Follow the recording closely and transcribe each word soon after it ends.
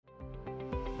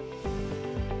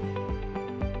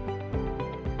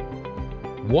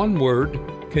One word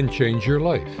can change your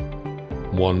life.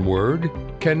 One word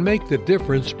can make the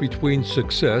difference between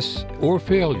success or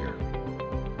failure.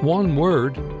 One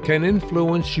word can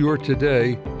influence your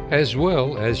today as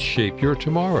well as shape your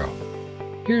tomorrow.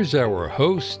 Here's our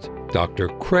host, Dr.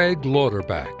 Craig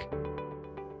Lauterbach.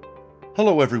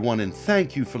 Hello, everyone, and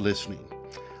thank you for listening.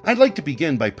 I'd like to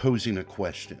begin by posing a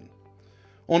question.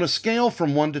 On a scale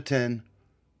from 1 to 10,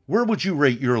 where would you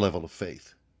rate your level of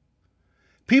faith?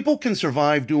 People can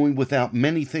survive doing without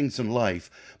many things in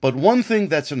life, but one thing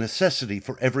that's a necessity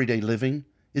for everyday living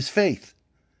is faith.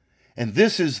 And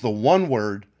this is the one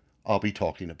word I'll be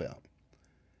talking about.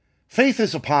 Faith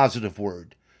is a positive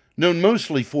word, known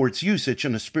mostly for its usage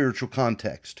in a spiritual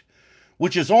context,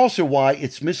 which is also why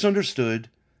it's misunderstood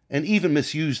and even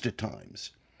misused at times.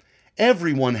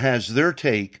 Everyone has their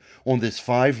take on this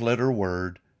 5-letter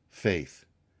word, faith.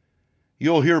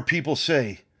 You'll hear people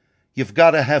say, "You've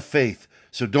got to have faith,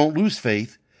 so don't lose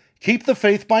faith. Keep the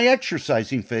faith by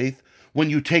exercising faith when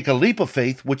you take a leap of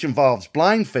faith, which involves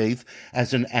blind faith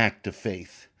as an act of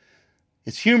faith."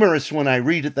 It's humorous when I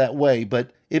read it that way,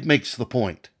 but it makes the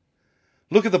point.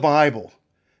 Look at the Bible.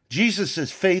 Jesus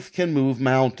says faith can move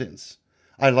mountains.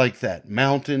 I like that,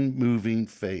 mountain-moving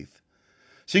faith.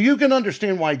 So you can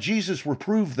understand why Jesus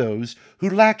reproved those who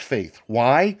lacked faith.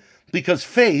 Why? Because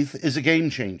faith is a game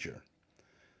changer.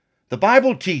 The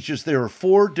Bible teaches there are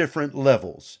 4 different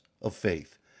levels of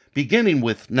faith, beginning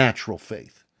with natural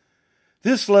faith.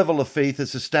 This level of faith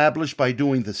is established by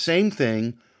doing the same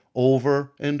thing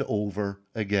over and over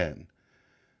again.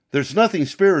 There's nothing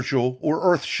spiritual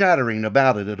or earth-shattering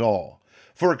about it at all.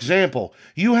 For example,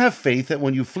 you have faith that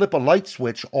when you flip a light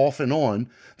switch off and on,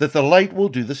 that the light will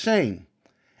do the same.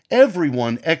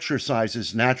 Everyone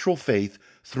exercises natural faith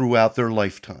throughout their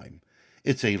lifetime.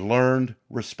 It's a learned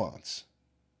response.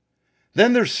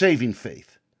 Then there's saving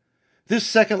faith. This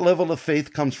second level of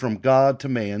faith comes from God to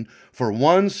man for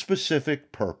one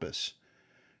specific purpose: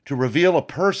 to reveal a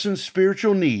person's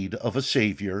spiritual need of a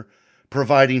Savior,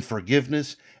 providing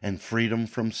forgiveness and freedom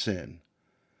from sin.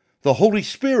 The Holy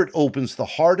Spirit opens the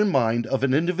heart and mind of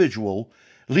an individual,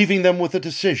 leaving them with a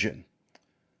decision,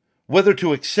 whether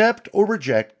to accept or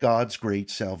reject God's great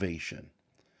salvation.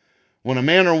 When a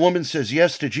man or woman says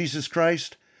yes to Jesus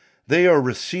Christ, they are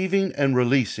receiving and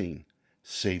releasing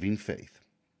saving faith.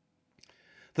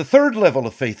 The third level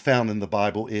of faith found in the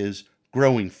Bible is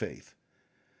growing faith.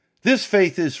 This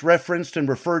faith is referenced and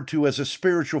referred to as a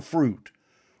spiritual fruit,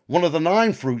 one of the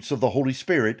 9 fruits of the Holy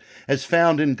Spirit, as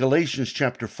found in Galatians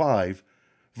chapter 5,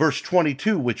 verse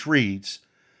 22, which reads,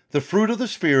 "The fruit of the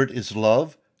Spirit is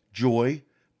love, joy,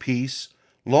 peace,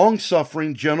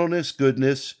 long-suffering, gentleness,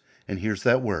 goodness," and here's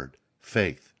that word,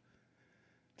 faith.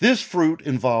 This fruit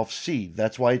involves seed.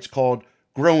 That's why it's called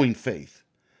growing faith.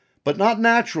 But not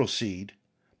natural seed,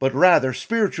 but rather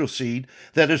spiritual seed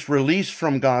that is released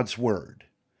from God's Word.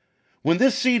 When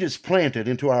this seed is planted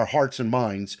into our hearts and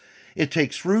minds, it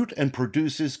takes root and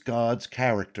produces God's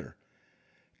character.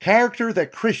 Character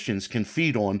that Christians can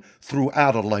feed on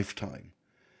throughout a lifetime.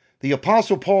 The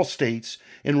Apostle Paul states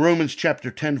in Romans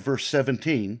chapter 10, verse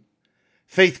 17,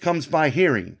 "Faith comes by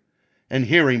hearing, and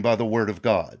hearing by the word of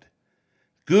God."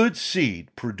 Good seed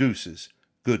produces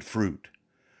good fruit.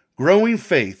 Growing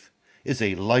faith is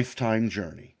a lifetime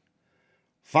journey.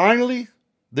 Finally,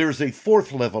 there is a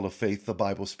 4th level of faith the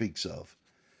Bible speaks of,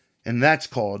 and that's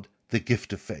called the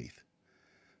gift of faith.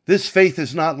 This faith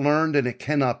is not learned and it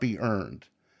cannot be earned.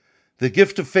 The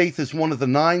gift of faith is one of the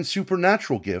 9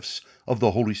 supernatural gifts of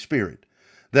the Holy Spirit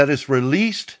that is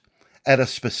released at a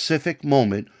specific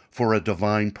moment for a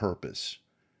divine purpose.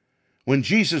 When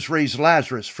Jesus raised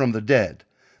Lazarus from the dead,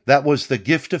 that was the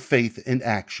gift of faith in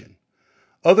action.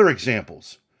 Other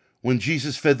examples: when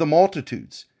Jesus fed the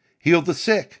multitudes, healed the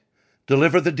sick,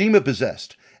 delivered the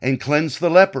demon-possessed, and cleansed the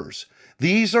lepers.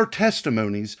 These are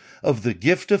testimonies of the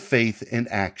gift of faith in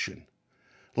action.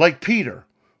 Like Peter,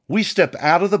 we step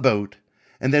out of the boat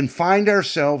and then find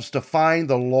ourselves defying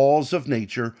the laws of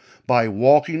nature by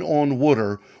walking on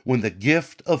water when the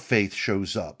gift of faith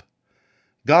shows up.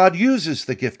 God uses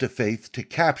the gift of faith to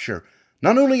capture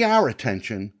not only our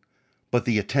attention, but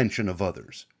the attention of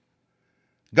others.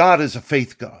 God is a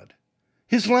faith God.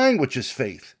 His language is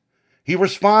faith. He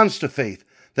responds to faith.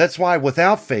 That's why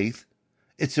without faith,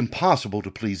 it's impossible to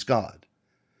please God.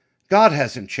 God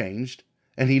hasn't changed,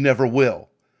 and he never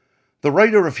will. The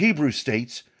writer of Hebrews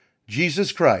states,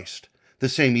 Jesus Christ, the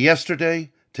same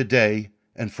yesterday, today,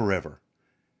 and forever.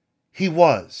 He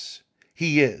was,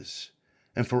 he is,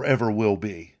 and forever will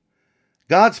be.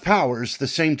 God's power is the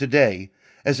same today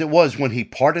as it was when he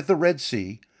parted the Red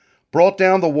Sea, brought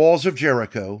down the walls of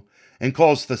Jericho, and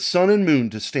caused the sun and moon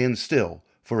to stand still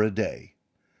for a day.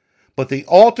 But the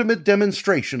ultimate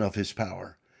demonstration of his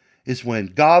power is when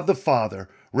God the Father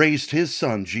raised his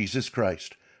Son, Jesus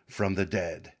Christ, from the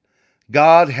dead.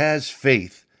 God has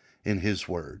faith in his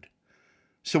word.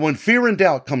 So when fear and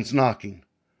doubt comes knocking,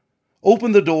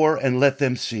 open the door and let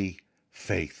them see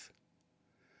faith.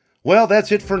 Well,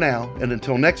 that's it for now. And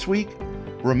until next week,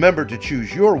 remember to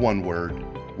choose your one word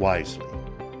wisely.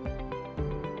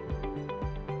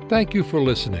 Thank you for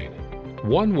listening.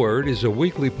 One Word is a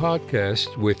weekly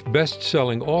podcast with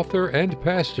best-selling author and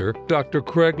pastor Dr.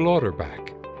 Craig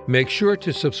Lauterbach. Make sure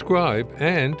to subscribe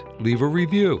and leave a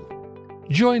review.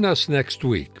 Join us next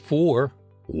week for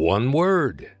One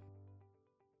Word.